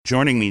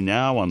Joining me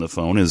now on the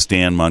phone is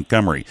Dan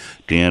Montgomery.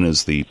 Dan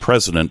is the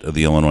president of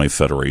the Illinois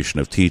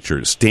Federation of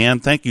Teachers. Dan,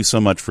 thank you so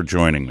much for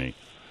joining me.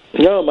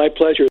 No, my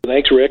pleasure.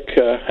 Thanks, Rick.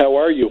 How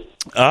are you?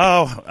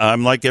 Oh,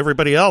 I'm like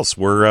everybody else.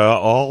 We're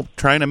all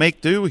trying to make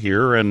do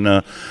here in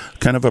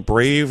kind of a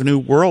brave new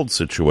world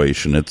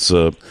situation. It's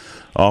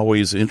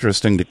always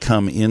interesting to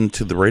come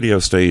into the radio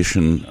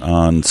station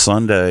on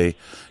Sunday,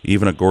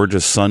 even a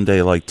gorgeous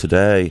Sunday like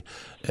today,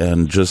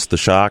 and just the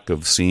shock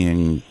of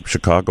seeing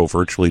Chicago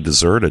virtually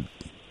deserted.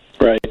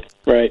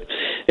 Right.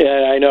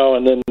 Yeah, I know.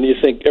 And then you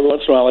think, every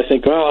once in a while, I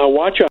think, oh, I'll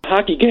watch a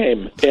hockey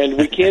game, and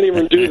we can't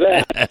even do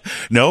that.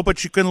 No,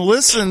 but you can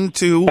listen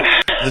to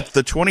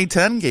the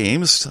 2010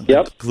 games,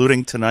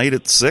 including tonight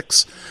at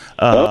 6.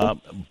 Yeah,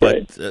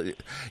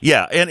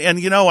 and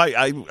you know,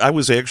 I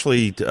was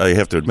actually, I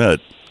have to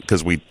admit,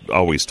 because we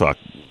always talk,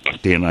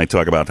 Dan and I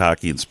talk about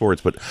hockey and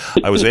sports, but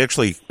I was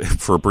actually,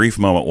 for a brief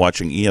moment,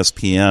 watching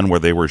ESPN where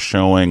they were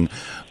showing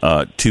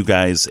two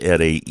guys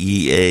at a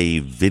EA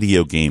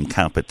video game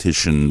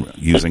competition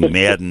using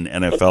Madden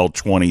NFL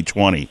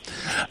 2020.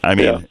 I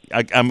mean,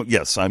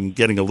 I'm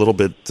getting a little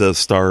bit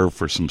starved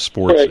for some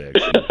sports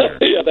action here.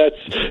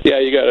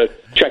 You got to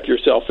check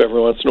yourself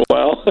every once in a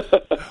while.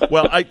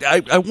 Well,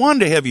 I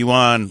wanted to have you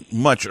on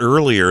much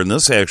earlier, and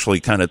this actually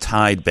kind of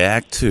tied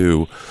back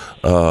to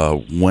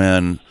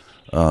when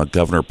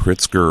Governor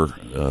Pritzker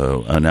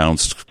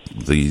announced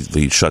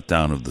the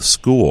shutdown of the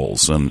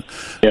schools, and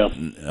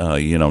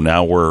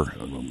now we're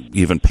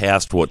even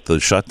past what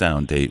the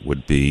shutdown date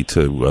would be.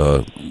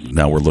 To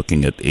now we're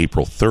looking at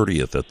April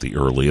 30th at the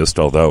earliest.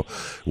 Although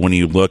when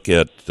you look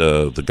at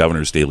the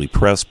governor's daily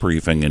press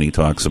briefing, and he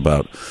talks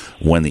about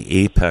when the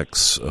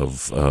apex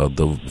of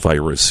the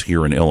virus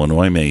here in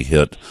Illinois may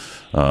hit,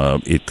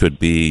 it could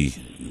be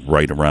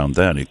right around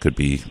then. It could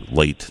be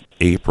late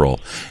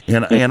April,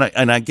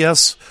 and I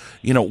guess,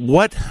 you know,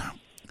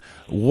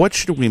 what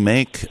should we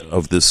make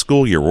of this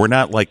school year? We're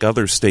not like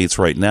other states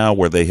right now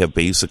where they have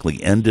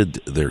basically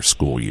ended their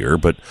school year,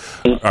 but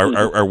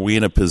are we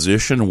in a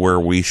position where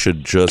we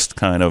should just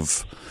kind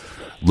of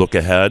look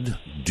ahead,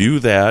 do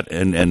that,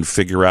 and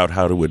figure out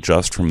how to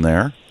adjust from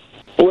there?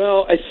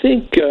 Well, I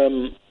think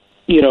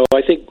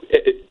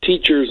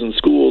teachers and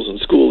schools and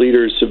school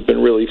leaders have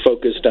been really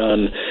focused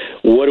on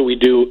what do we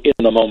do in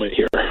the moment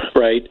here,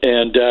 right?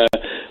 And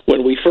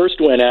when we first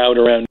went out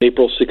around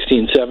March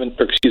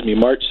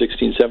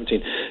 16,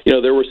 17,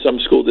 there were some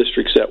school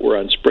districts that were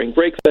on spring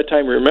break at that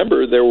time.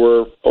 Remember, there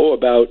were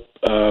about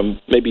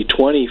maybe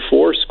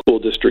 24 school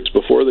districts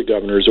before the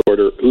governor's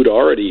order who'd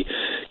already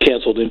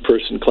canceled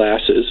in-person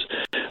classes.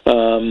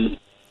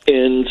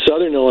 In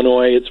Southern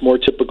Illinois, it's more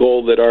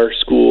typical that our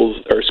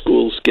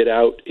schools get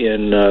out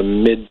in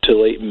mid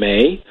to late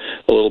May,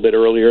 a little bit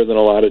earlier than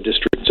a lot of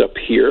districts up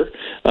here.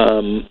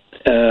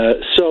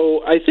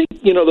 So I think,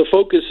 the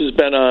focus has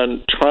been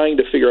on trying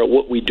to figure out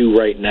what we do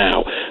right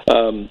now.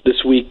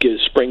 This week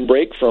is spring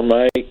break for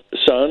my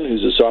son,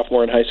 who's a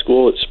sophomore in high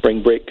school. It's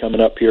spring break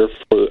coming up here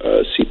for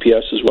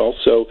CPS as well.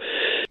 So,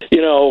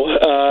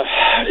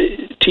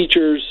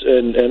 teachers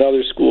and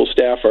other school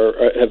staff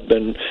have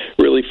been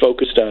really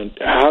focused on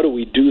how do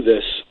we do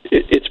this.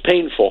 It's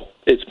painful.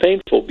 It's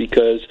painful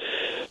because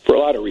for a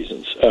lot of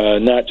reasons,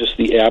 not just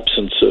the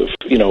absence of,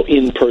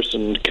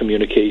 in-person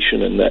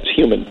communication and that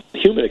human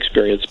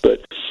experience,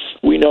 but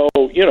we know,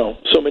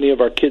 so many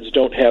of our kids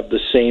don't have the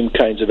same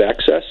kinds of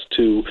access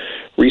to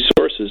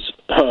resources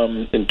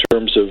in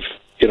terms of,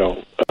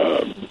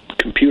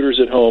 computers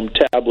at home,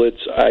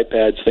 tablets,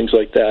 iPads, things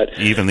like that.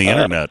 Even the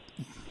Internet.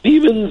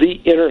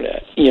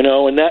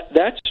 And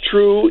that's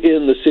true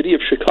in the city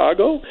of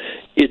Chicago.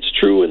 It's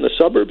true in the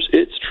suburbs.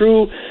 It's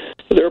true.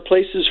 There are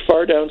places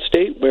far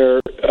downstate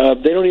where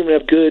they don't even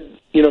have good,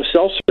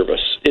 cell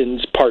service in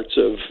parts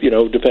of,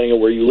 depending on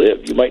where you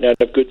live. You might not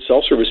have good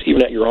cell service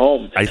even at your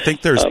home. I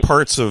think there's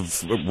parts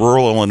of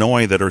rural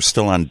Illinois that are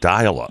still on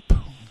dial-up.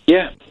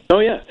 Yeah. Oh,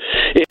 yeah.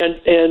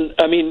 And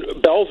I mean,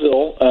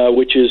 Belleville,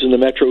 which is in the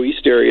Metro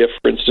East area,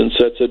 for instance,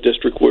 that's a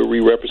district where we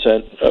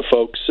represent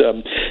folks.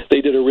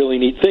 They did a really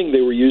neat thing.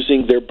 They were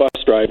using their bus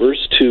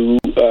drivers to,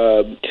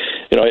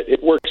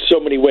 it works so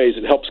many ways.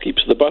 It helps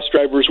keeps the bus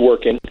drivers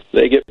working.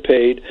 They get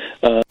paid.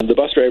 The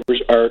bus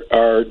drivers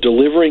are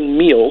delivering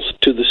meals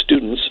to the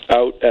students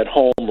out at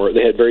home, or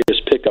they had various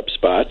pickup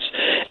spots.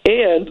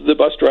 And the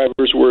bus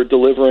drivers were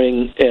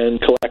delivering and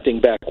collecting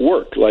back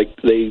work, like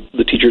the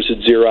teachers had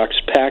Xerox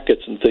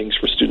packets and things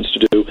for students to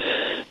do.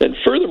 And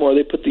furthermore,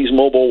 they put these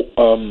mobile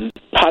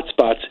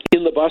hotspots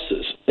in the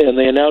buses, and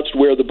they announced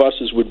where the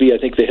buses would be. I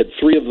think they had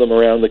 3 of them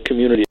around the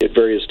community at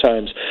various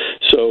times,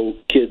 so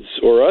kids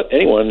or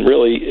anyone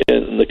really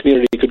in the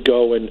community could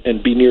go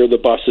and be near the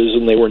buses,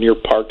 and they were near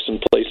parks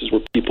and places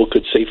where people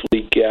could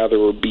safely gather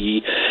or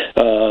be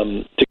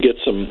to get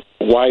some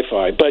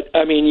Wi-Fi. But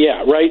I mean,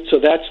 yeah, right. So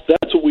that's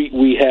what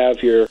we have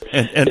here.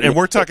 And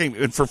we're talking,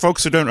 and for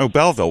folks who don't know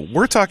Belleville,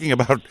 we're talking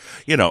about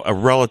a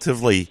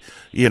relatively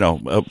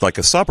like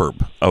a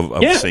suburb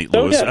of St.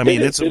 Louis. Yeah, I mean,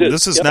 this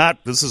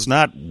is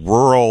not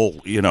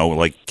rural,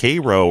 like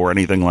Cairo or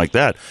anything like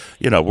that.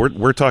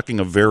 We're talking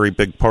a very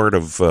big part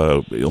of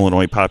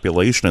Illinois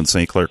population in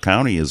St. Clair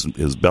County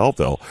is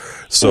Belleville.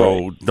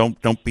 So right.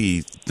 don't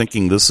be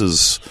thinking this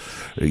is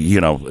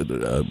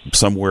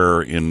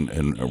somewhere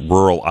in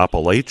rural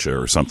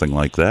Appalachia or something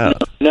like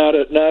that. Not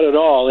at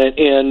all.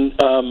 And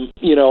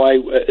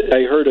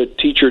I heard a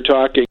teacher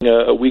talking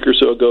a week or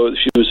so ago.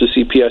 She was a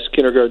CPS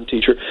kindergarten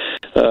teacher,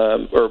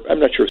 or I'm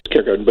not sure if it's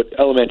kindergarten, but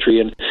elementary.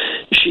 And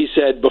she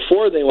said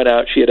before they went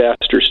out, she had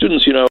asked her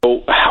students,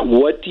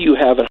 what do you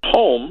have at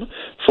home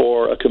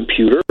for a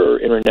computer or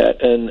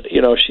internet? And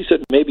she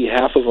said maybe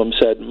half of them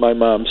said my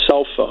mom's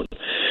cell phone.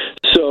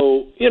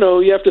 So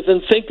you have to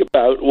then think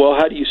about, well,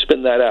 how do you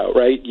spin that out,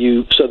 right?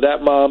 So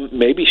that mom,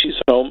 maybe she's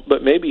home,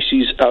 but maybe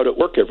she's out at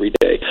work every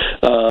day.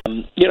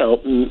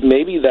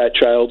 Maybe that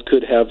child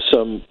could have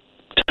some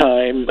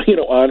time,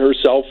 on her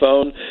cell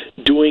phone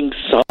doing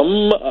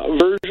some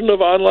version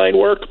of online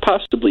work,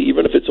 possibly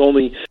even if it's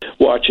only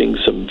watching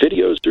some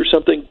videos or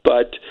something.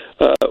 But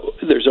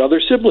there's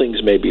other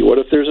siblings maybe. What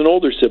if there's an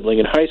older sibling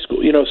in high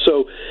school?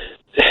 So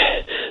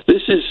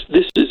this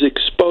is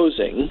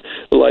exposing,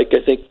 like,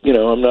 I think,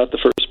 I'm not the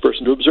first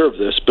person to observe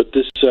this, but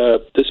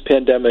this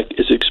pandemic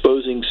is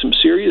exposing some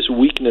serious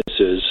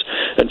weaknesses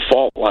and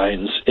fault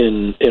lines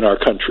in our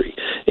country,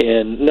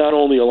 and not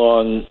only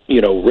along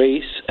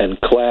race and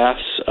class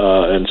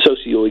and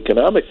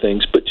socioeconomic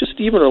things, but just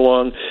even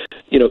along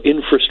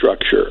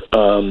infrastructure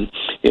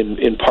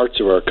in parts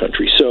of our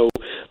country. So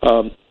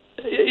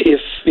if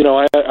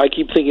I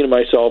keep thinking to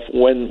myself,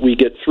 when we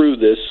get through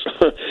this,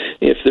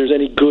 if there's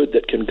any good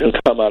that can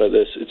come out of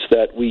this, it's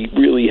that we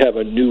really have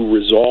a new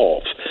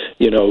resolve,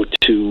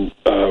 to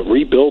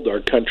rebuild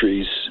our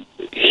country's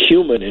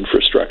human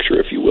infrastructure,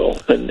 if you will,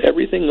 and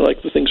everything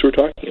like the things we're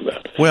talking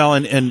about. Well,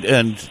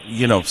 and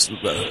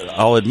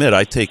I'll admit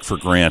I take for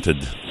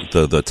granted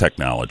the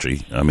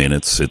technology. I mean,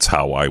 it's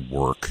how I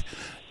work,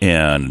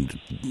 and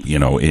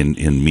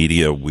in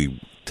media we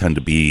tend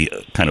to be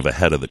kind of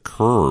ahead of the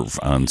curve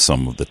on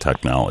some of the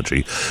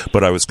technology.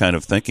 But I was kind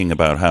of thinking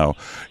about how,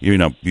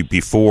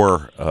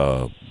 before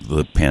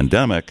the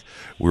pandemic,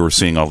 we were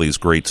seeing all these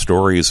great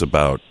stories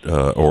about,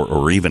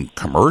 or even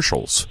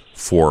commercials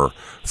for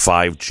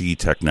 5G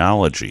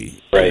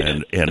technology,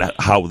 right, and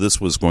how this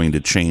was going to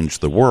change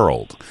the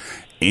world.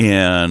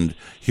 And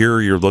here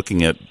you're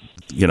looking at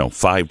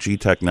 5G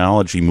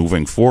technology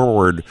moving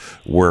forward,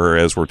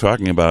 whereas we're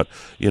talking about,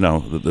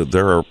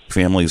 there are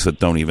families that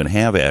don't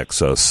have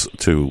access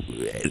to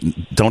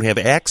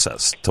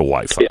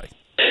Wi-Fi. Yeah.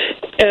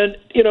 And,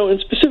 and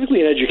specifically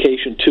in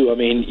education, too. I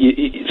mean,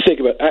 you think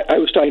about it. I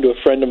was talking to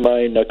a friend of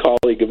mine, a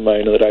colleague of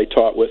mine that I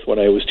taught with when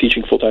I was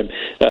teaching full-time,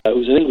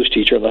 who's an English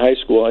teacher in the high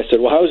school. I said,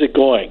 well, how's it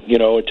going?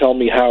 And tell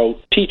me how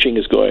teaching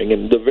is going.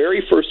 And the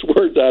very first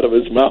words out of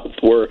his mouth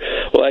were,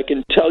 well, I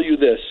can tell you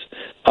this.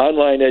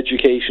 Online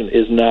education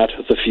is not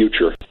the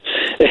future.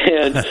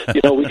 And,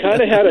 we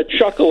kind of had a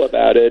chuckle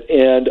about it.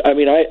 And, I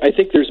mean, I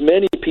think there's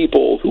many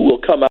people who will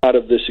come out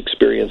of this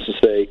experience and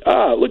say,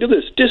 look at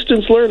this,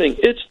 distance learning,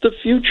 it's the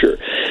future.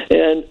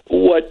 And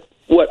what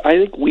I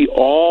think we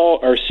all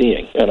are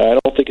seeing, and I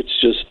don't think it's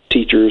just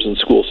teachers and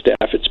school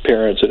staff, it's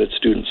parents and it's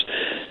students.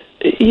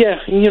 Yeah,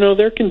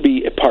 there can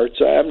be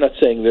parts. I'm not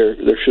saying there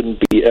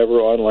shouldn't be ever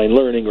online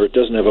learning or it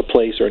doesn't have a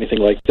place or anything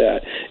like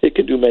that. It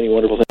can do many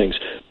wonderful things.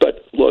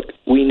 But look,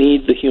 we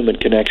need the human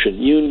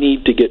connection. You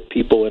need to get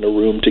people in a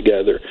room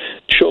together.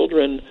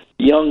 Children,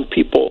 young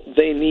people,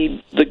 they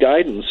need the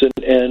guidance.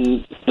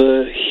 And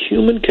the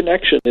human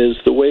connection is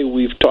the way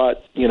we've taught,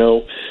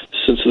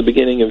 since the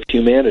beginning of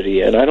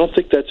humanity. And I don't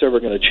think that's ever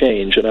going to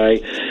change. And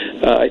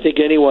I think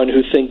anyone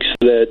who thinks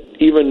that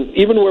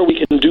even where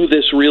we can do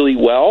this really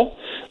well,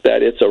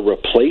 that it's a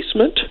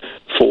replacement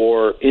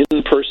for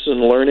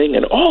in-person learning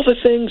and all the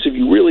things, if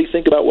you really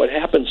think about what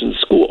happens in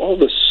school, all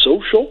the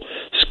social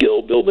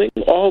skill building,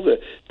 all the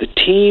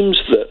teams,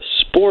 the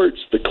sports,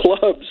 the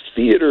clubs,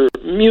 theater,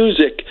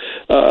 music,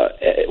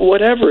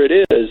 whatever it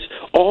is,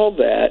 all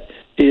that,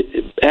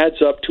 it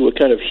adds up to a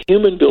kind of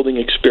human building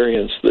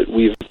experience that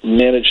we've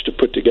managed to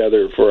put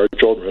together for our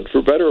children,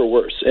 for better or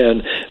worse.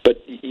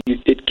 But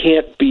it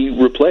can't be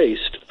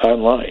replaced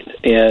online.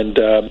 And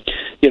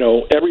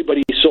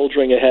everybody's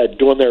soldiering ahead,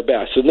 doing their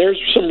best. And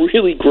there's some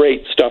really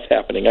great stuff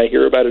happening. I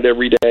hear about it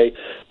every day.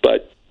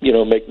 But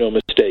make no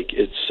mistake,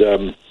 it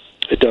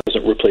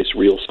doesn't replace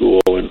real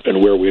school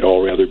and where we'd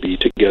all rather be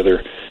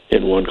together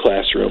in one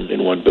classroom,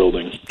 in one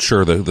building.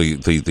 Sure,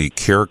 the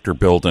character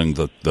building,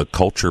 the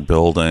culture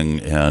building,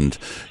 and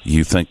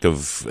you think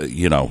of,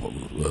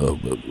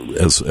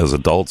 as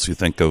adults, you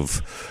think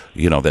of,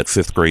 that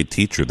fifth grade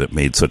teacher that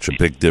made such a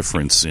big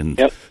difference in,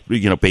 yep,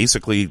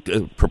 basically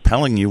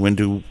propelling you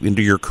into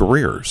your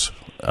careers.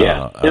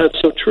 That's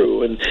so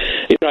true. And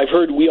I've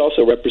heard we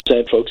also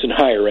represent folks in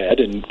higher ed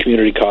and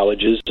community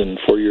colleges and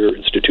four-year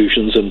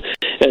institutions, and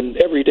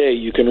every day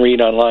you can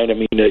read online. I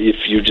mean,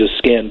 if you just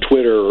scan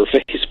Twitter or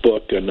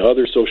Facebook and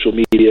other social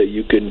media,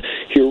 you can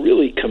hear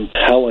really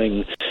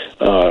compelling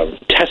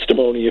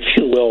testimony, if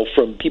you will,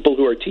 from people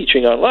who are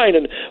teaching online.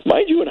 And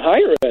mind you, in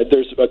higher ed,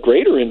 there's a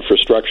greater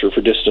infrastructure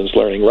for distance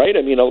learning, right?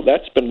 I mean,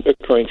 that's been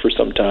occurring for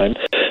some time.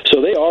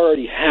 So they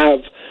already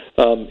have,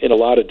 in a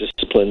lot of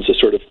disciplines, a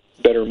sort of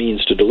better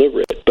means to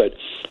deliver it. But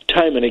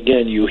time and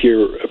again, you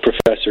hear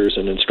professors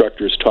and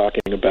instructors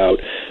talking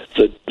about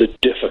the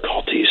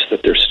difficulties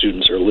that their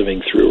students are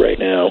living through right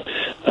now.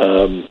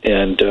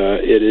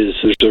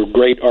 There's a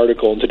great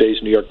article in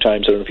today's New York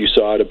Times, I don't know if you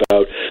saw it,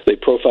 about they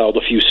profiled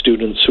a few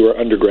students who are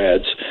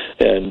undergrads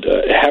and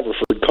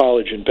Haverford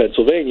College in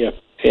Pennsylvania.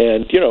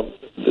 And,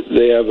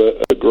 they have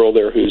a girl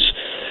there who's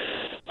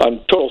on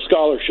total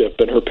scholarship,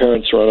 and her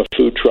parents are on a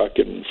food truck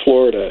in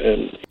Florida.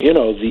 And,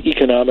 the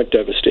economic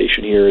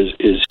devastation here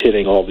is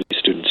hitting all these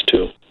students,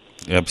 too.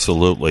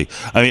 Absolutely.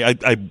 I mean,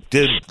 I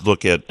did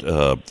look at,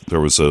 there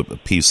was a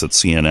piece that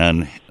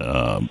CNN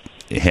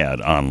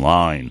had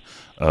online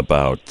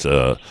about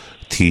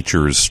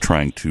teachers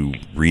trying to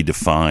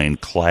redefine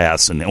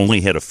class, and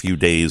only had a few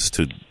days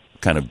to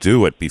kind of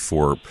do it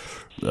before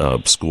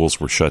schools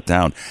were shut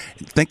down.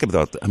 Think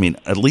about that. I mean,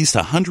 at least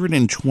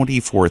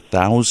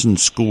 124,000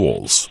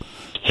 schools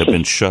have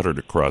been shuttered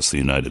across the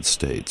United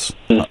States.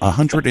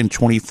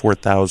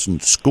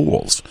 124,000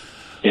 schools.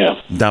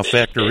 Yeah. Now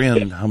factor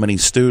in how many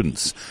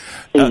students.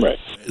 Right.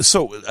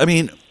 So, I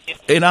mean,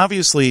 and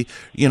obviously,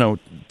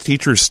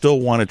 teachers still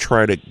want to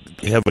try to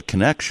have a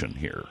connection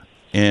here.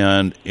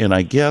 And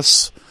I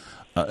guess...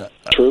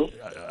 True.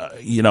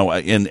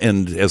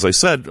 And as I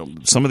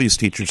said, some of these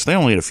teachers, they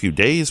only had a few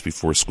days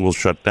before schools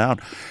shut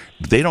down.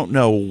 They don't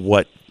know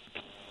what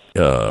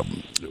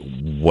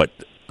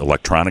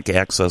electronic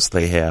access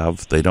they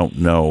have. They don't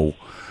know,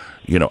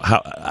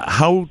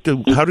 how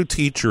do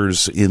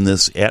teachers in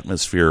this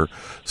atmosphere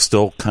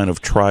still kind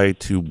of try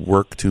to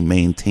work to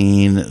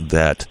maintain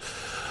that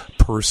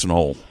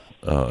personal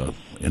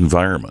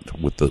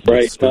environment with the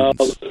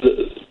students?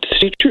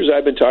 Teachers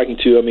I've been talking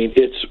to, I mean,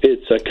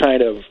 it's a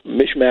kind of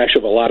mishmash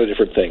of a lot of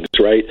different things,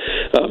 right?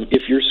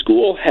 If your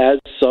school has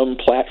some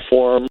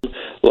platform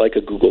like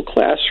a Google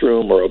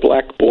Classroom or a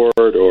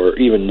Blackboard or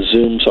even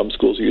Zoom, some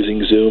schools are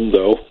using Zoom,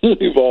 though.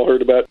 We've all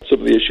heard about some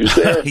of the issues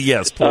there.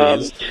 Yes,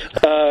 please.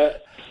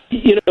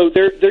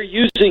 They're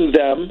using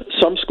them.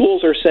 Some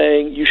schools are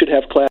saying you should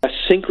have class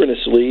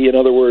synchronously. In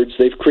other words,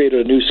 they've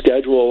created a new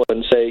schedule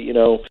and say,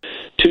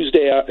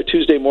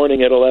 Tuesday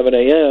morning at 11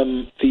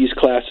 a.m., these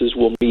classes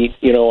will meet,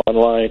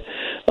 online.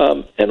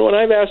 And when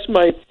I've asked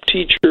my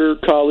teacher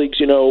colleagues,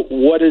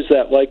 what is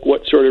that like?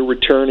 What sort of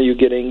return are you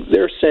getting?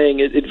 They're saying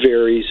it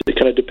varies. It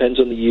kind of depends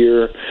on the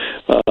year.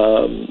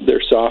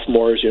 They're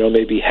sophomores,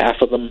 maybe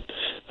half of them.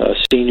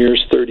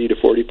 Seniors, 30 to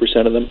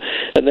 40% of them.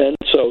 And then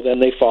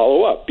they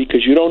follow up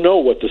because you don't know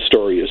what the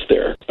story is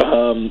there.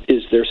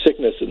 Is there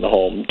sickness in the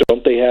home?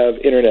 Don't they have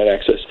internet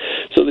access?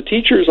 So the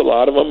teachers, a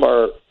lot of them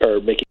are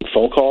making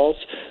phone calls.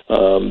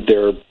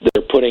 They're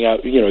putting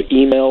out,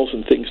 emails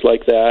and things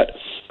like that.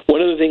 One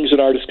of the things in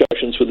our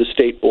discussions with the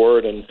state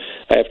board, and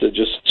I have to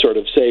just sort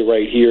of say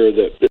right here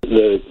that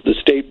the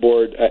state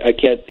board, I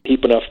can't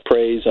heap enough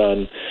praise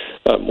on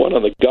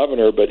the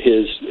governor, but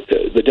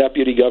the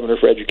deputy governor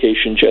for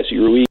education, Jesse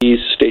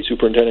Ruiz, state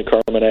superintendent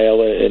Carmen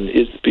Ayala, and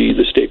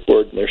the state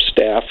board and their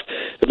staff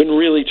have been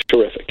really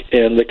terrific.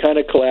 And the kind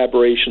of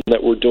collaboration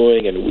that we're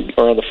doing, and we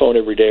are on the phone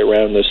every day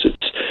around this,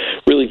 it's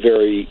really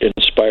very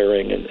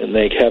inspiring, and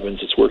thank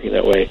heavens it's working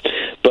that way.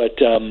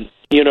 But,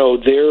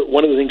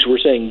 one of the things we're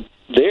saying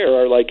there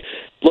are like,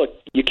 look,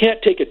 you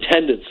can't take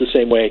attendance the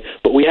same way,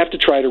 but we have to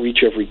try to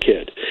reach every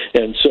kid.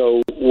 And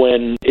so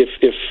if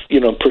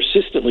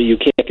persistently you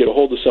can't get a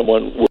hold of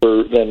someone,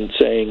 we're then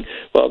saying,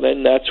 well,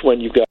 then that's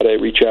when you've got to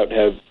reach out and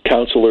have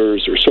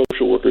counselors or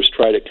social workers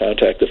try to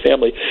contact the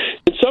family.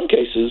 In some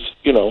cases,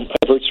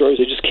 I've heard stories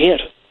they just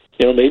can't.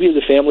 Maybe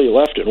the family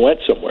left and went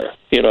somewhere,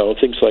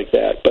 things like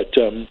that. But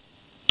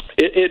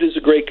it is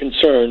a great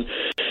concern.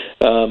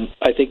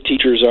 I think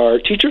teachers are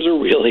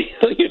really,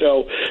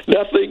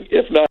 nothing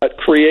if not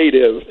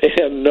creative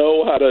and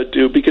know how to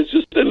do, because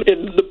just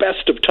in the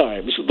best of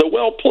times,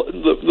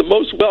 the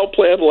most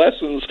well-planned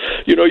lessons,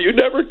 you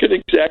never can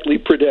exactly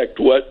predict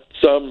what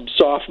some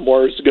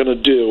sophomore is going to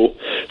do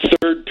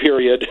third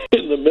period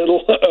in the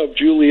middle of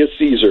Julius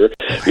Caesar,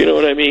 you know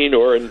what I mean,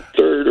 or in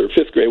third or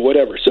fifth grade,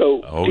 whatever.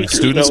 So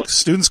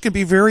students can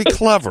be very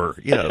clever,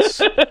 yes.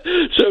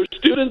 So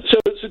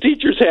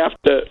teachers have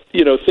to,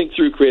 think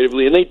through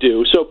creatively, and they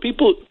do. So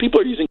people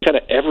are using kind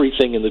of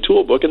everything in the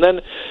toolbook, and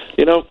then,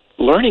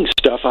 learning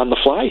stuff on the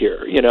fly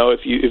here.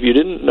 If you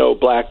didn't know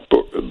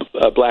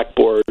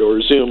Blackboard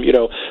or Zoom,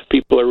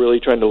 people are really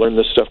trying to learn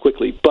this stuff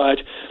quickly. But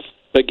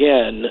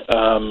again,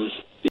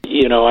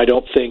 I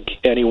don't think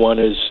anyone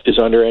is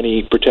under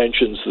any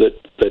pretensions that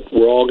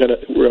we're all gonna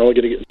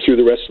get through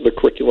the rest of the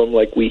curriculum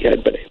like we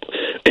had been able,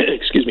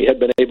 had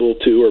been able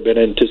to or been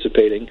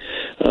anticipating.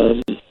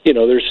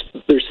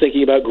 There's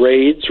thinking about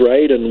grades,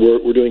 right? And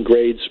we're doing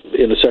grades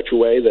in such a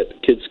way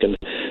that kids can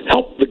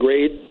help the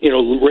grade,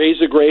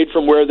 raise a grade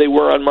from where they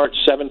were on March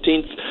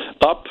 17th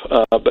up,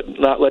 but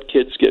not let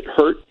kids get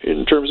hurt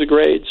in terms of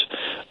grades.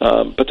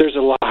 But there's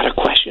a lot of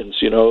questions.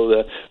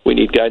 We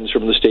need guidance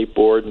from the state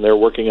board, and they're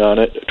working on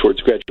it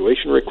towards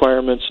graduation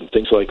requirements and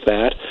things like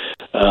that.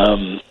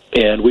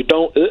 And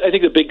I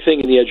think the big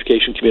thing in the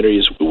education community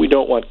is we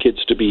don't want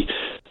kids to be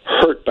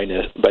hurt by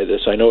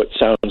this. I know it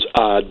sounds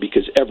odd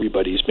because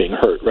everybody's being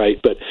hurt, right?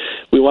 But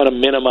we want to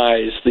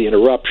minimize the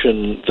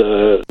interruption,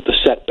 the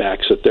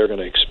setbacks that they're going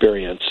to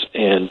experience,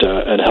 and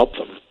help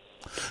them.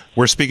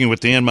 We're speaking with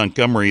Dan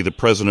Montgomery, the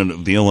president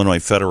of the Illinois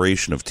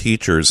Federation of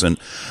Teachers. And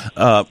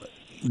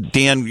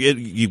Dan,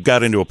 you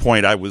got into a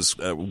point I was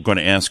going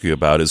to ask you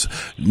about, is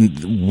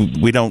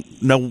we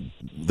don't know,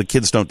 the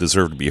kids don't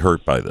deserve to be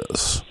hurt by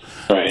this.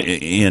 Right.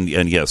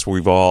 And yes,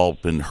 we've all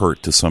been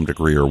hurt to some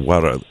degree or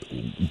what.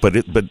 But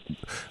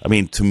I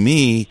mean, to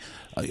me,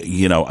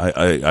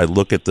 I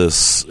look at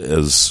this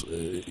as,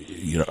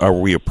 are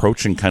we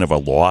approaching kind of a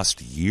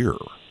lost year?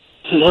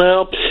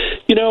 Well,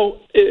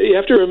 you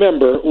have to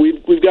remember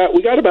we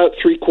got about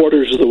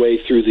 3/4 of the way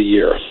through the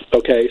year.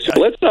 Okay, so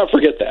let's not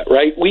forget that,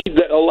 right?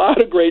 A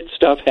lot of great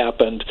stuff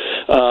happened.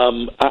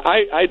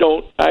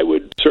 I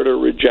would sort of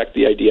reject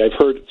the idea. I've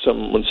heard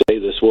someone say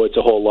this. Well, it's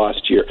a whole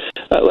lost year.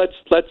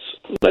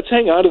 Let's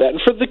hang on to that,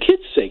 and for the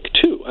kids' sake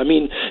too. I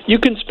mean, you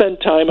can spend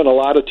time, and a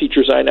lot of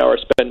teachers I know are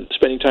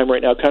spending time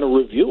right now, kind of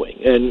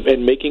reviewing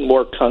and making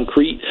more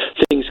concrete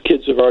things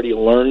kids have already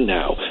learned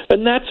now,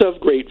 and that's of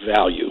great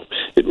value.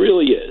 It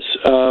really is.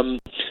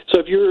 So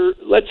if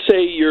let's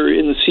say you're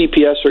in the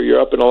CPS or you're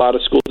up in a lot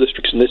of school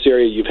districts in this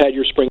area, you've had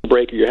your spring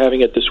break or you're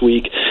having it this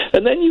week,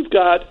 and then you've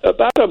got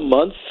about a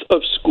month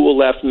of school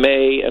left,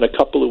 May, and a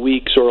couple of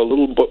weeks or a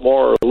little bit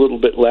more or a little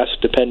bit less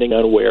depending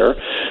on where.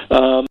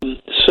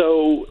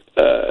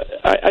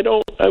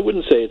 I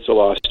wouldn't say it's a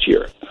lost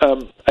year.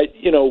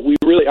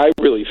 I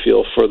really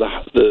feel for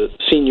the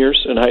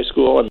seniors in high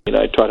school. I mean,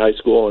 I taught high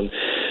school, and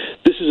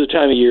this is a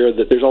time of year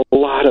that there's a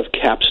lot of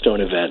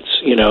capstone events.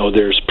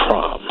 There's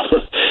prom,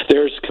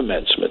 there's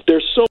commencement.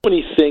 There's so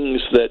many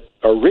things that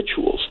are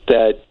rituals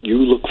that you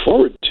look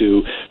forward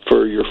to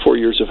for your 4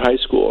 years of high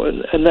school,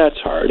 and that's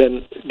hard.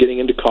 And getting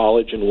into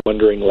college and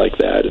wondering like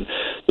that, and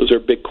those are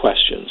big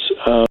questions.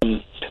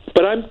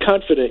 But I'm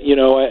confident,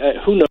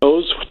 who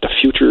knows what the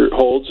future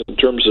holds in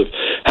terms of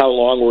how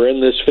long we're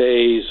in this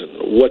phase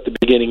and what the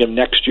beginning of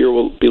next year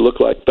will look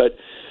like. But,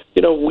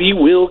 we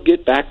will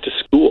get back to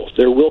school.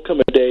 There will come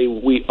a day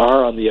we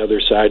are on the other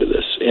side of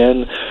this,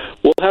 and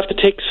we'll have to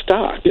take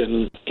stock.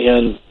 And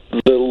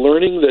the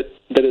learning that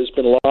has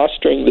been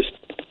lost during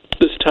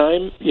this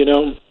time,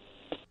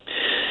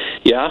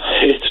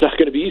 it's not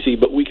going to be easy,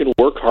 but we can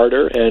work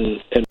harder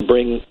and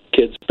bring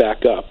kids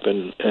back up.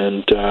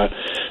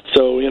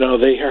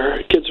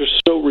 Kids are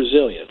so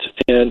resilient.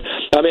 And,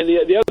 I mean,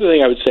 the other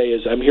thing I would say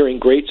is I'm hearing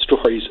great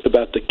stories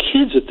about the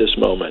kids at this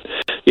moment,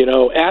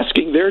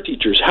 asking their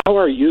teachers, how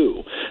are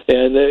you?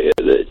 And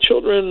the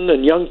children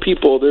and young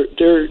people,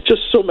 they're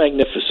just so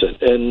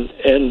magnificent.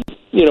 And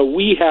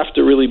we have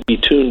to really be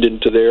tuned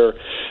into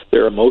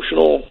their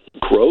emotional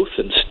growth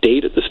and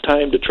state at this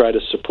time to try to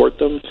support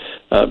them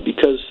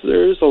because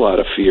there is a lot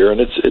of fear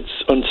and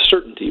it's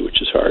uncertainty,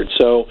 which is hard.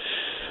 So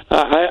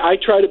I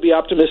try to be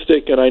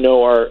optimistic, and I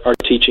know our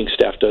teaching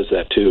staff does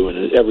that too,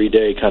 and every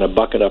day kind of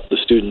bucking up the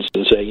students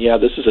and saying, yeah,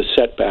 this is a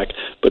setback,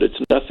 but it's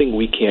nothing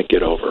we can't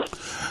get over.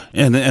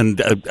 And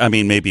I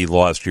mean, maybe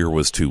last year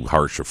was too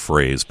harsh a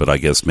phrase, but I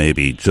guess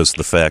maybe just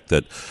the fact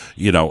that,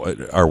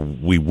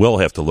 we will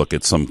have to look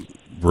at some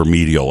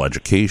remedial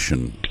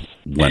education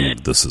when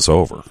this is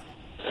over.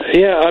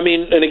 Yeah, I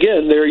mean, and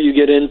again, there you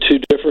get into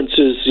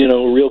differences,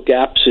 real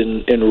gaps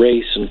in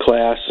race and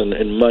class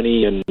and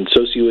money and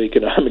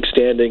socioeconomic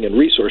standing and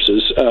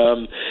resources,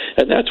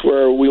 and that's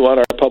where we want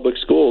our public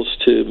schools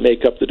to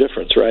make up the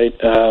difference, right?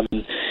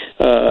 And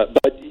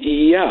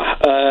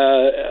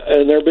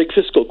there are big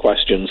fiscal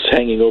questions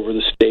hanging over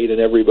the state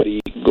and everybody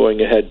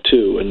going ahead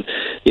too, and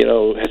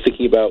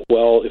thinking about,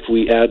 well, if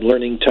we add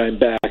learning time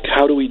back,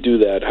 how do we do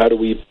that? How do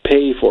we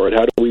pay for it?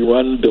 How do we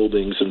run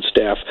buildings and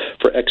staff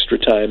for extra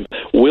time?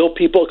 Will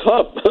people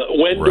come?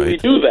 When do we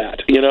do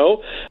that?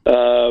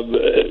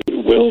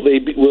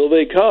 Will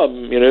they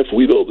come? If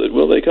we build it,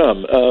 will they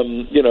come?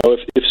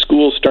 If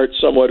schools start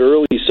somewhat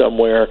early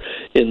somewhere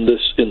in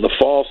the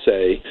fall,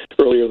 say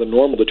earlier than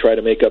normal, to try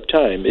to make up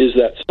time, is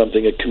that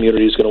something a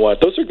community is going to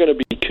want? Those are going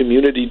to be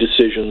community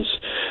decisions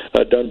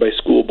done by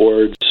school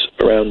boards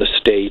around the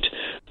state,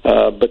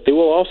 but they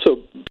will also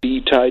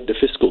be tied to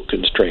fiscal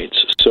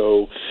constraints.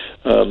 So,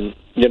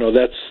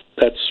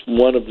 that's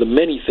one of the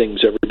many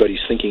things everybody's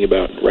thinking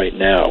about right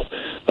now,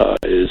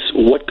 is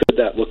what could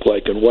that look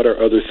like and what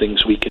are other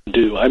things we can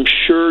do? I'm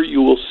sure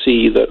you will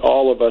see that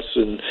all of us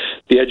in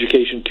the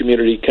education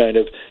community kind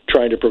of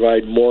trying to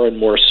provide more and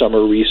more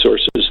summer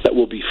resources that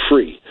will be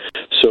free,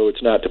 so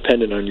it's not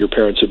dependent on your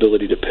parents'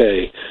 ability to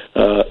pay,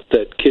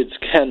 that kids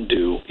can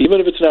do, even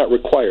if it's not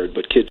required,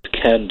 but kids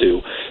can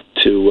do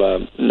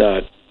to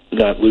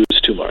not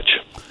lose too much.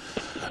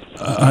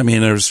 I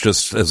mean, there's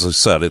just, as I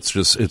said,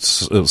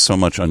 it's so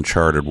much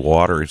uncharted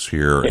waters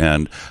here.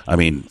 And I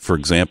mean, for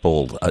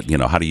example,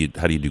 how do you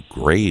do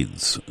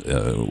grades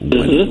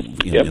when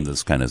in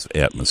this kind of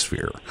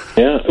atmosphere?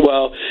 Yeah,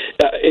 well,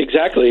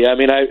 exactly. I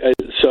mean,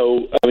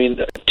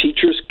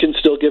 teachers can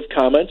still give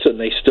comments, and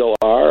they still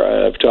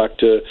are. I've talked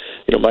to,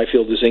 my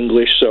field is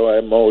English, so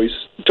I'm always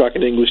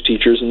talking to English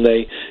teachers, and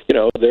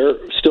they're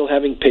still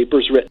having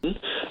papers written,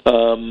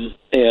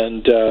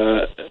 and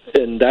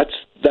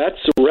that's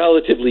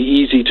relatively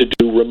easy to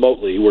do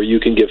remotely, where you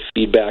can give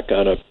feedback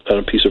on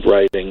a piece of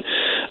writing.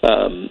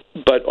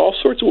 But all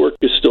sorts of work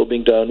is still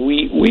being done.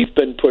 We've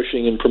been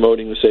pushing and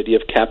promoting this idea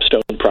of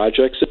capstone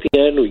projects at the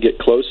end. We get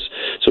close,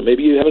 so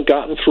maybe you haven't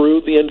gotten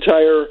through the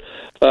entire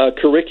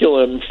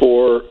curriculum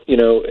for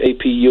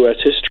AP U.S.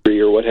 history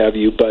or what have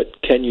you, but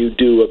can you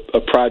do a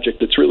project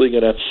that's really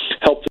going to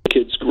help the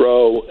kids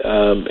grow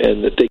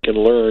and that they can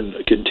learn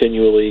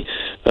continually,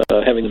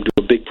 having them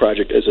do a big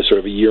project as a sort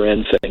of a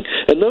year-end thing.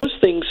 And those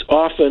things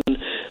often,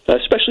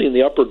 especially in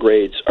the upper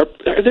grades,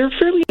 they're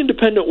fairly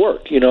independent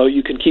work.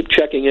 You can keep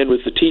checking in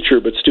with the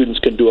teacher, but students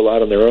can do a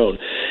lot on their own.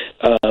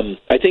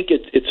 I think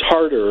it's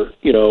harder,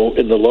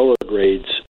 in the lower grades